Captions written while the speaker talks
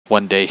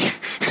one day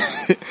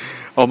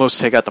almost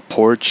take out the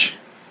porch,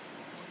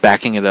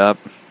 backing it up,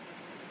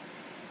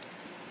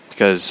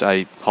 because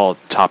I hauled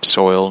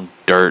topsoil,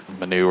 dirt,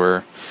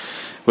 manure,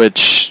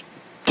 which,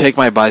 take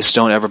my advice,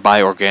 don't ever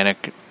buy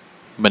organic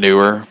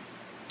manure,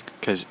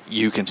 because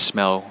you can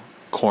smell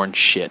corn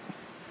shit,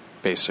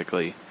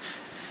 basically,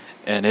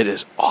 and it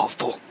is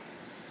awful.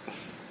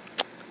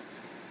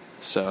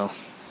 So,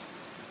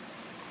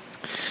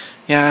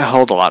 yeah, I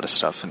hauled a lot of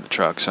stuff in the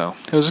truck, so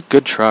it was a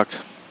good truck.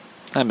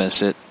 I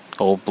miss it.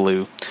 Old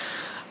blue.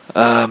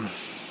 I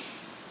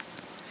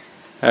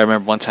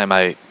remember one time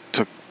I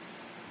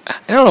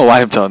don't know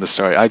why I'm telling this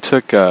story.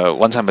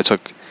 One time I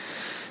took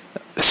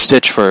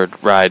Stitch for a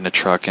ride in a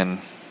truck, and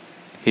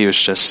he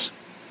was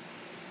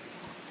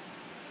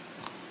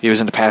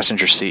in the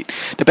passenger seat.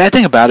 The bad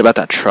thing about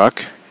that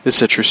truck, this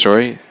is a true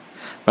story,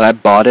 when I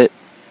bought it,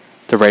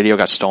 the radio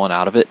got stolen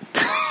out of it.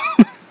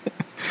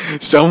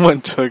 Someone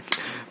took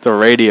the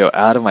radio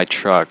out of my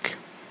truck,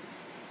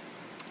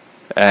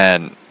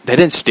 and they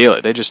didn't steal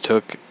it, they just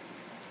took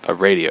a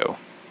radio.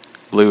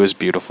 Blue is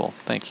beautiful,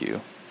 thank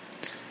you.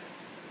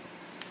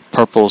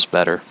 Purple's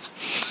better.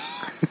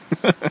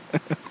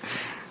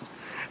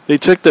 They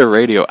took the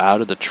radio out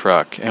of the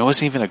truck, and it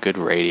wasn't even a good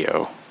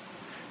radio.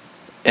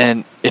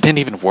 And it didn't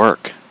even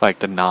work. Like,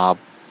 the knob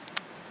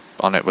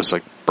on it was,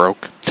 like,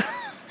 broke.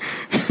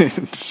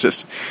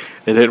 It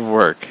didn't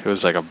work. It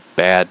was like a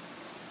bad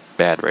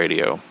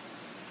radio.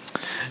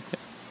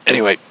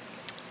 Anyway,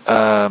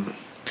 the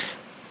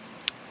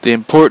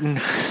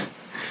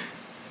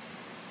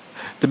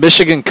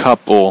Michigan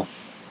couple,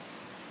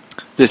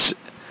 this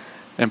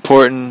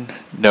important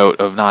note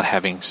of not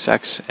having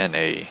sex in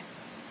a...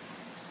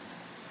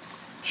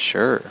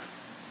 Sure.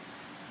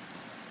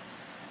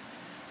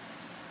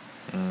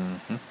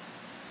 Mm-hmm.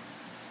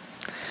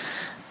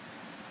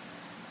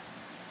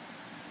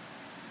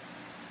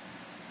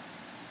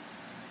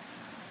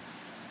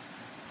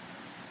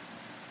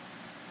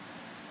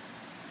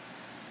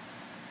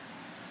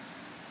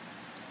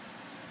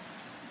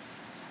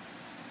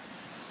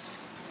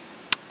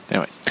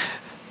 Anyway,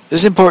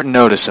 this important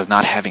notice of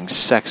not having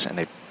sex in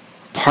a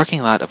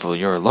parking lot of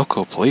your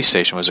local police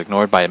station was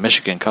ignored by a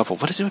Michigan couple.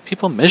 What is it with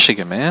people in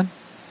Michigan, man?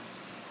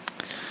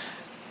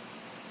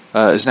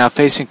 Is now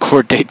facing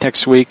court date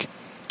next week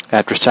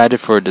after cited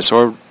for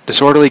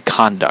disorderly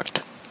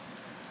conduct,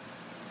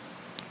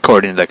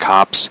 according to the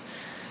cops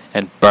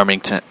in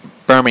Birmingham.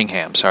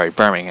 I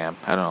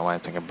don't know why I'm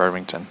thinking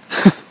Birmingham.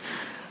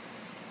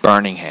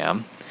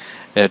 Birmingham,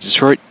 a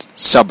Detroit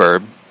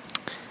suburb.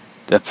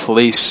 Pulled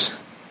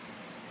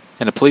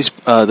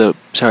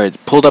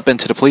up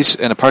into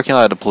the parking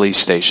lot of the police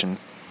station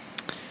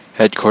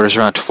headquarters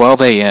around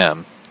 12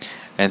 a.m.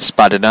 and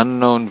spotted an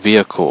unknown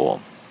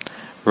vehicle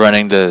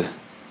running the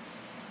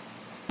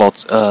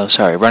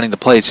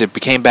plates. It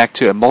became back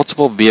to a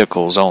multiple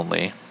vehicles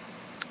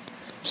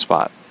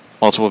spot.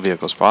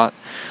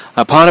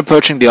 Upon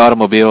approaching the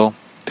automobile,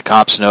 the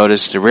cops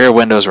noticed the rear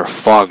windows were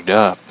fogged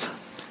up.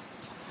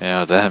 You know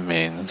what that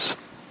means.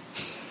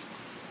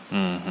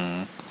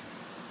 Mm-hmm.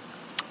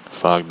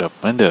 Fogged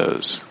up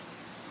windows.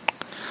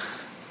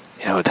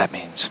 You know what that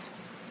means.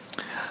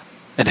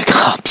 And the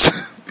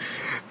cops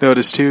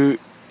noticed two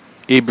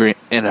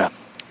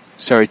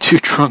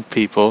drunk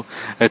people,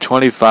 a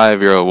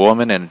 25-year-old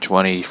woman and a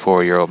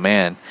 24-year-old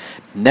man,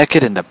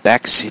 naked in the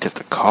back seat of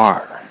the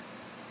car.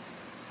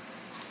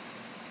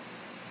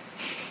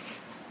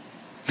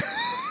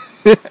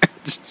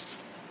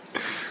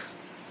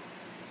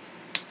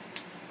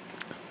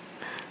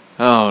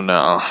 Oh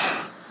no.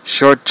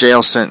 Short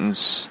jail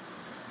sentence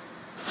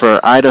for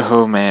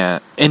Idaho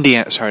man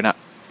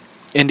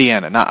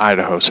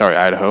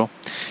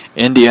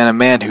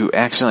man who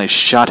accidentally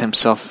shot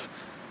himself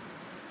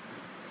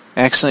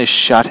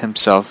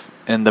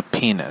in the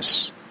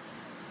penis.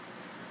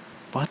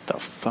 What the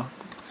fuck?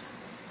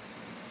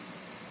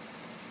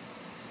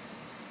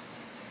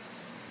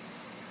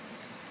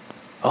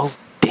 Oh,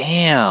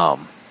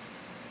 damn.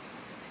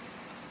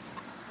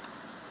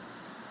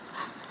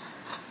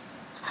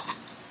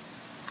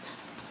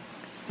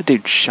 The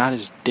dude shot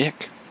his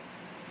dick.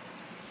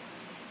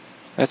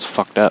 That's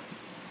fucked up.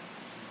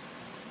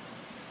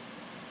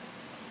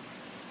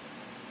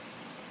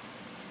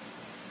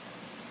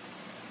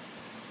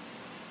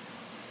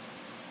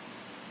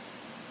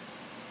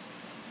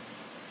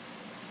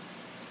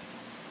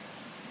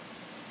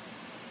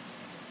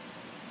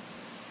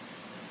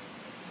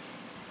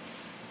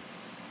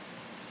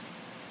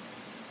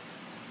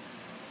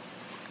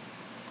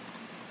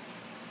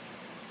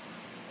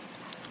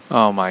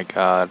 Oh my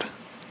god.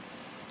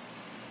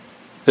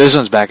 This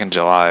one's back in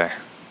July.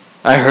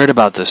 I heard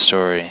about this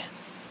story.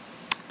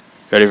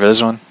 Ready for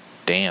this one?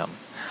 Damn.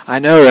 I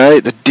know,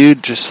 right? The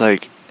dude just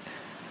like...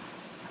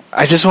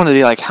 I just want to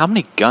be like, how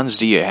many guns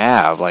do you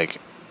have? Like...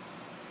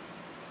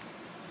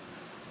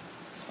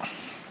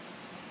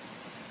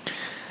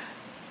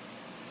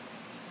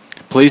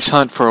 Police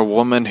hunt for a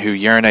woman who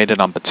urinated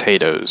on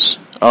potatoes.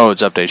 Oh,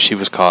 it's updated. She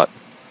was caught.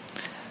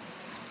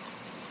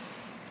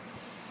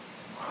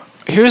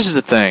 Here's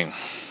the thing.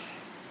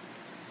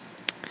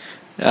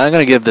 I'm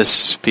going to give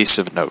this piece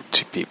of note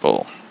to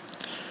people.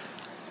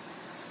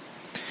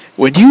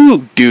 When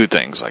you do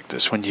things like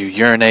this, when you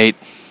urinate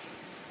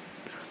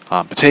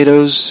on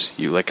potatoes,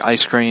 you lick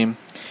ice cream,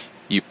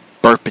 you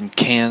burp in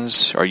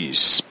cans, or you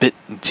spit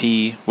in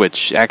tea,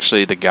 which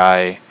actually the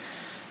guy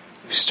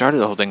who started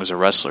the whole thing was a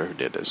wrestler who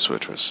did this,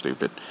 which was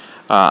stupid.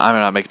 I'm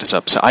not making this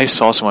up. So I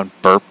saw someone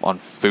burp on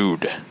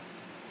food.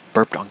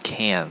 Burped on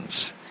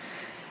cans.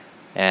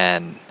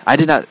 And I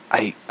did not...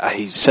 I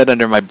said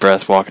under my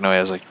breath walking away,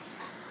 I was like,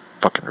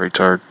 fucking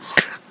retard.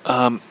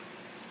 I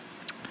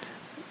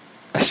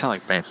sound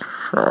like me.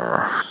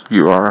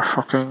 You are a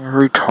fucking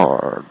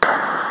retard.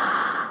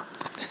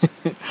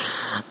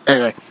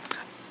 Anyway,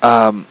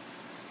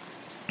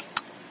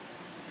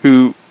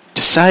 who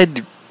decided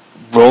to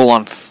roll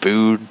on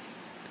food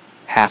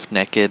half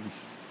naked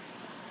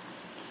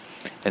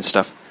and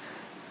stuff.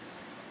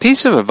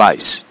 Piece of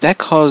advice, that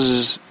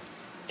causes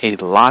a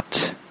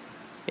lot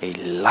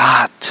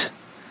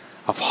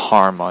of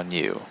harm on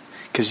you,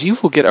 because you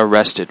will get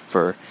arrested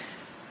for,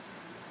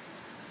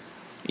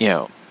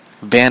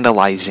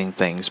 vandalizing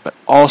things, but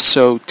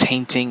also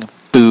tainting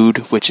food,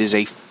 which is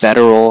a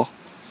federal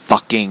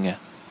fucking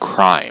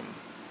crime.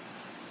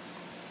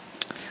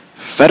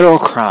 Federal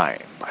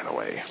crime, by the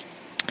way.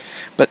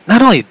 But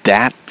not only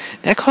that,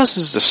 that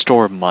causes the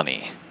store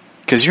money,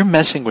 because you're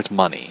messing with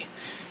money.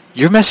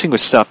 You're messing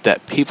with stuff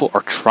that people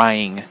are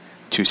trying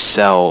to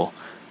sell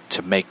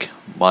to make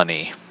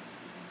money.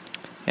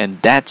 And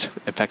that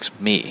affects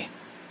me.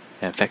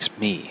 It affects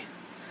me.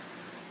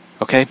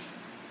 Okay?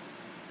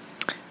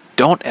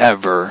 Don't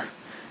ever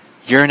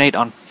urinate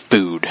on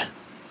food.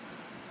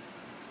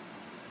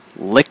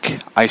 Lick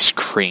ice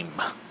cream.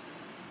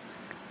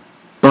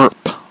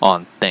 Burp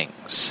on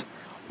things.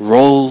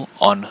 Roll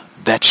on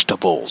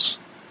vegetables.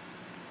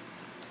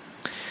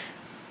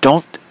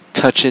 Don't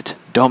touch it.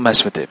 Don't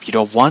mess with it. If you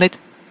don't want it,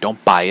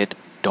 don't buy it.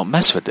 Don't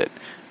mess with it.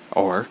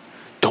 Or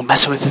don't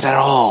mess with it at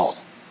all.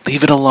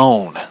 Leave it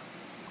alone.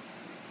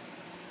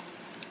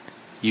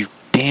 You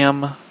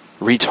damn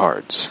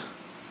retards.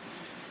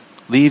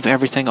 Leave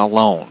everything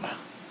alone.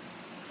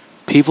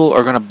 People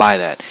are going to buy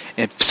that.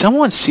 If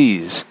someone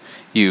sees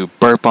you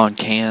burp on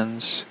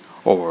cans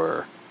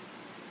or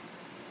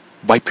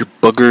wipe your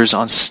boogers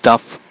on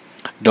stuff,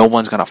 no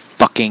one's going to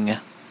fucking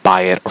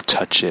buy it or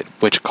touch it,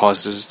 which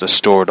causes the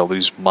store to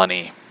lose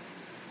money.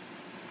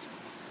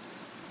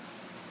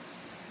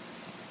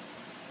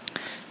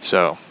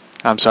 So,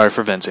 I'm sorry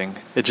for venting.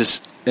 It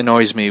just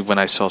annoys me when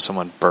I saw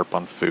someone burp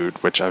on food,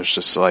 which I was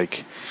just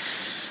like,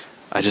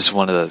 I just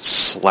wanted to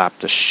slap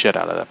the shit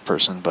out of that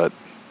person, but,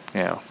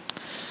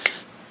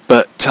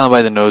 But tell them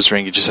by the nose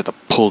ring, you just have to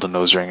pull the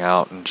nose ring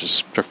out and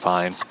they're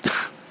fine.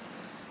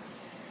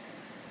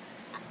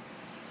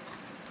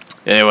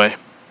 Anyway.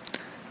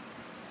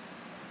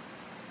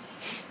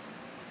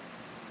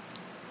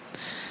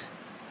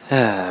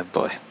 Ah,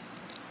 boy.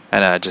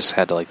 I know, I just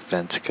had to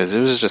vent, because it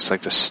was just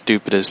the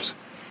stupidest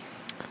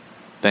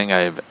thing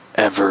I've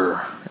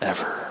ever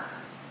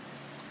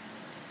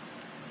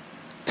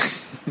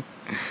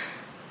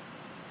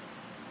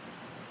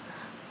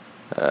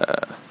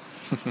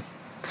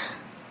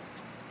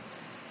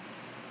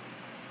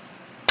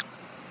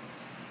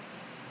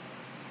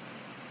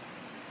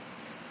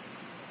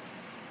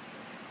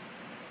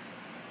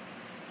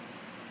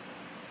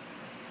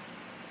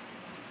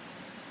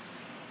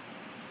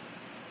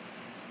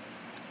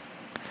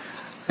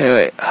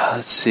Anyway,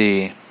 let's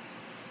see.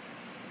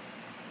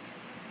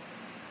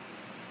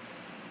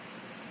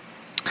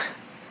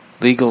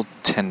 Legal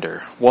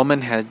tender.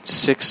 Woman had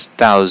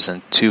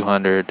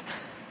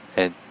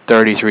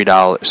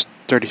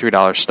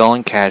 $6,233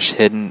 stolen cash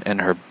hidden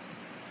in a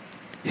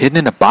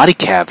body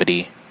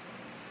cavity.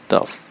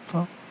 The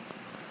fuck?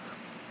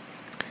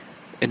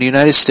 In the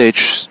United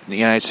States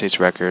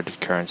record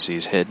currency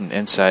is hidden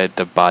inside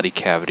the body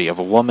cavity of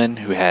a woman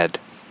who had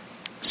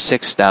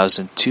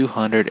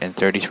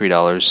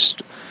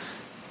 $6,233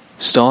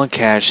 stolen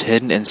cash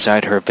hidden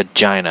inside her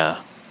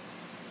vagina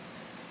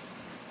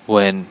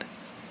when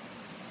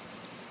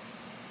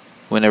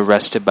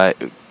arrested by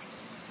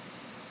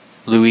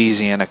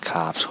Louisiana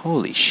cops.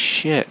 Holy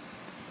shit.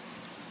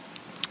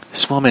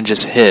 This woman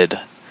just hid.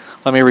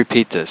 Let me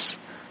repeat this.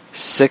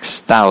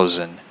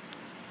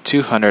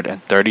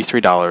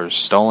 $6,233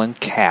 stolen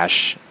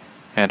cash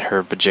and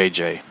her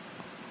vajayjay.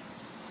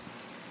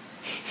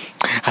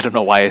 I don't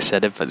know why I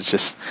said it, but it's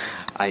just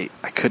I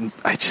couldn't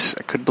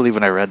believe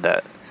when I read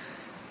that.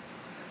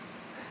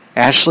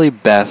 Ashley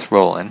Beth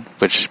Rowland,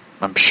 which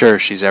I'm sure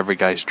she's every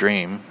guy's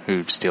dream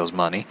who steals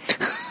money,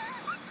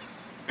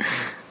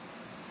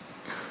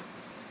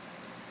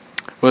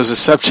 was the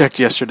subject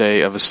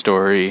yesterday of a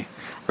story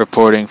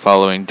reporting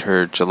following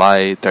her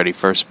July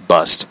 31st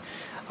bust,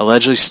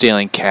 allegedly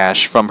stealing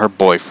cash from her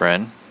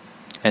boyfriend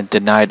and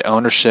denied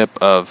ownership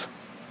of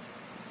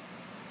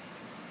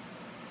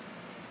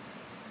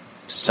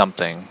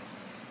something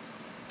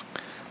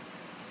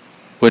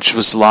which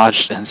was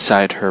lodged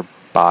inside her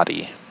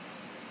body.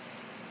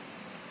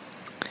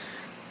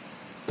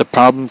 The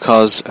problem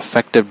caused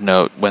effective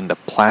note when the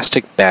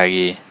plastic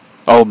baggie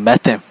Oh,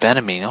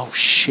 methamphetamine. Oh,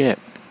 shit.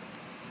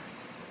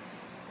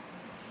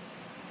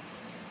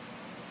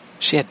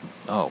 She had...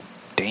 Oh,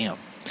 damn.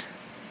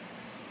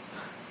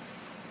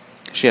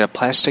 She had a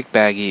plastic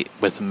baggie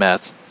with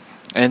meth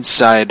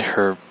inside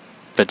her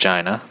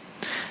vagina.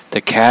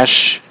 The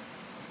cash,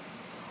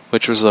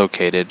 which was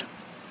located...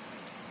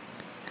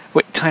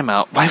 Wait, time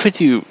out. Why would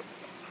you...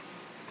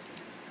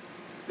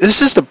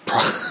 This is the...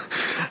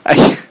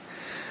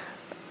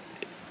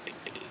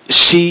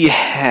 She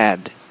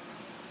had...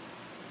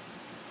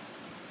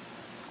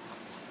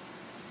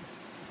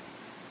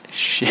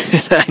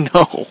 Shit, I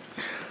know.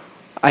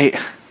 I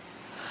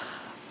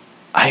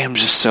am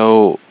just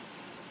so...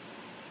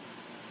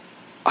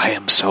 I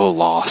am so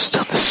lost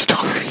on this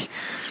story.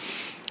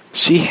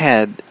 She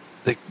had...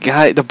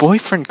 The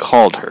boyfriend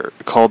called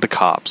the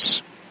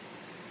cops.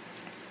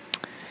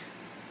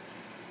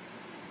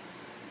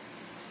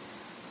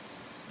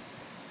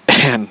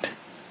 And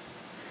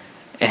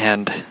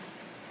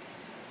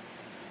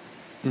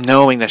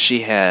knowing that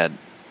she had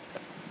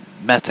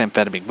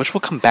methamphetamine, which will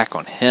come back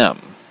on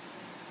him,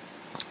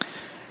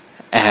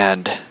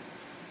 and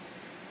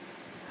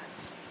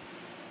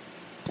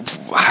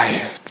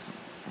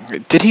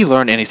did he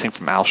learn anything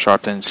from Al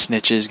Sharpton?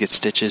 Snitches get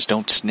stitches,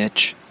 don't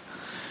snitch.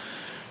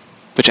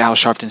 Which Al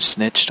Sharpton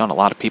snitched on a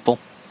lot of people.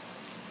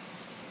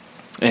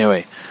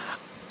 Anyway,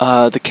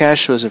 the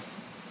cache was a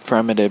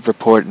affirmative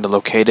report and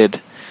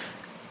located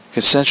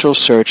consensual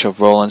search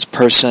of Roland's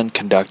person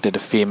conducted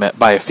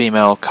by a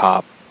female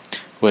cop,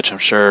 which I'm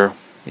sure,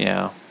 you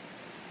don't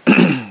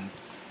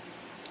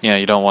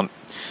want,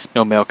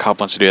 no male cop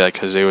wants to do that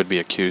because they would be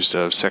accused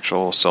of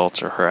sexual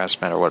assault or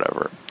harassment or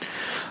whatever.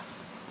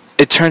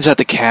 It turns out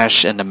the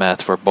cash and the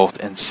meth were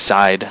both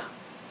inside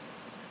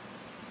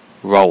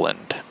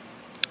Roland.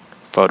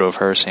 Photo of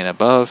her seen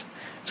above.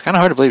 It's kind of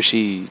hard to believe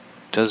she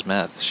does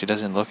meth. She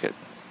doesn't look it.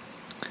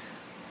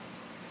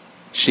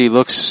 She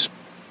looks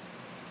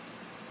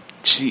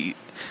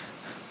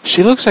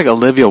like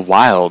Olivia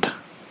Wilde.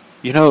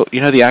 You know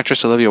the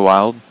actress Olivia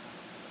Wilde?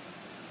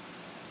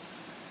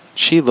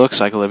 She looks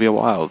like Olivia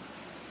Wilde.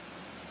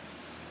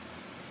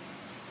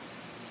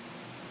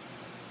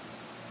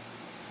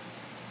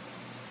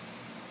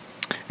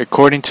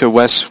 According to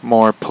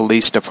Westmore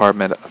Police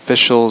Department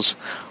officials,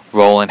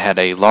 Roland had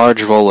a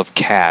large roll of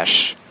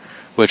cash,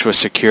 which was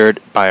secured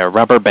by a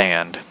rubber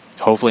band,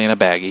 hopefully in a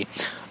baggie,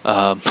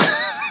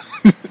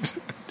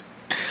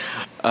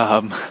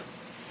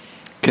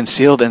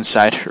 concealed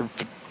inside her.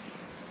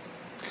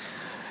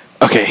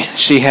 Okay,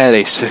 she had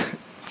a.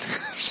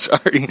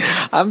 Sorry,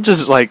 I'm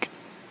just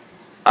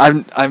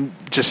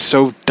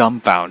so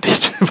dumbfounded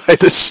by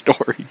this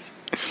story.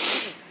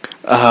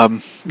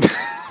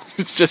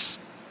 It's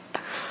just,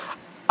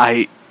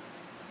 I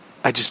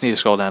just need to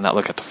scroll down and not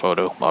look at the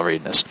photo while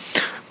reading this.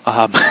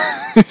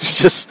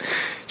 It's just,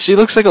 she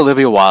looks like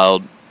Olivia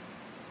Wilde,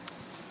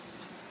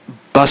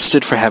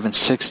 busted for having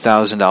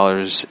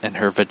 $6,000 in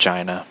her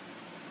vagina.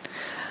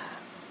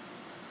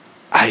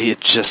 I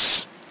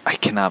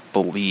cannot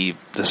believe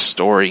this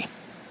story.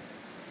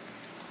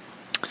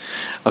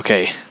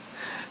 Okay,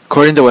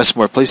 according to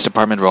Westmore Police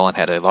Department, Roland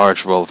had a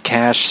large roll of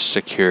cash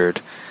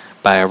secured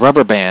by a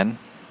rubber band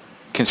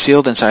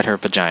concealed inside her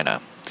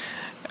vagina.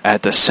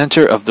 At the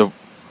center of the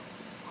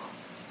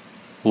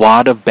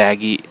wad of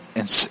baggie,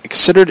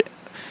 considered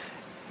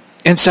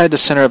inside the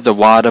center of the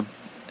wad of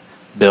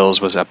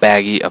bills was a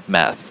baggie of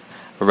meth.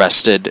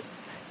 Arrested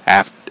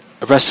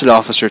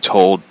officer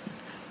told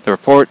the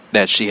report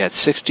that she had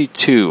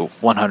 62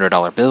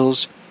 $100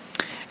 bills,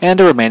 and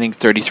the remaining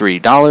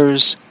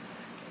 $33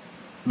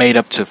 made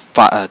up to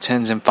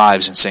tens and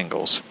fives and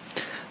singles.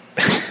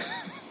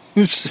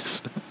 It's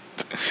just,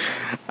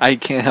 I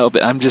can't help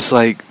it. I'm just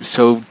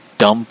so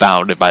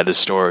dumbfounded by this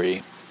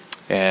story.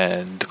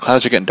 And the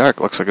clouds are getting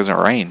dark. Looks like it's going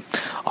to rain.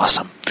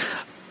 Awesome.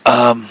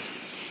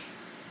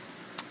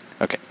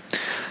 Okay.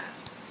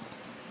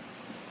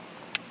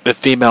 The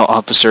female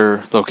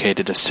officer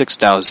located a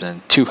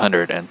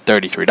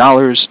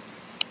 $6,233.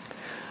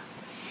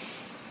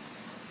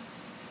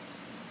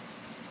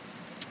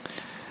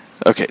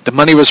 Okay, the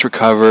money was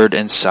recovered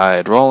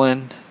inside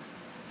Roland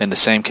in the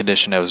same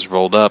condition it was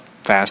rolled up,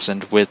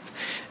 fastened with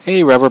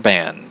a rubber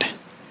band.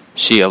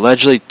 She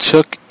allegedly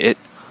took it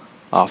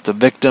off the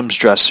victim's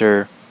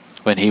dresser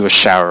when he was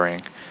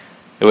showering,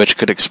 which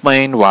could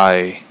explain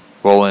why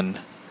Roland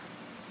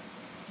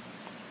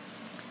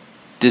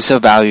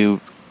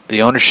disavowed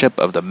the ownership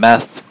of the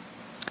meth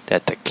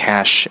that the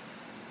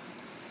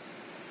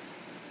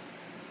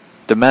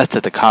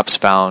cops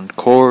found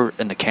core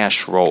in the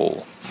cash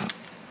roll.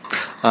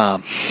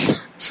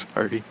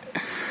 Sorry.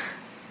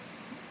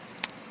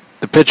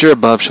 The picture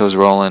above shows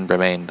Roland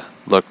remained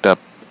looked up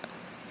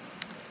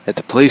at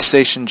the police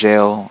station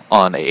jail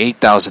on a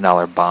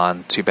 $8,000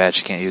 bond. Too bad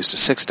she can't use the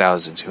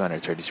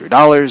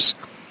 $6,233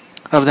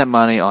 of that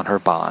money on her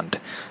bond.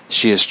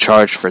 She is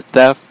charged for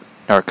theft,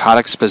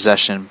 narcotics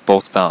possession,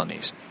 both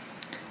felonies.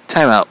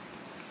 Time out.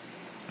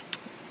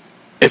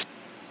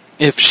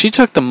 If she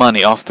took the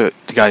money off the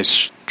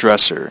guy's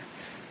dresser,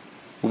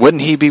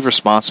 wouldn't he be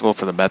responsible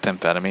for the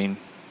methamphetamine?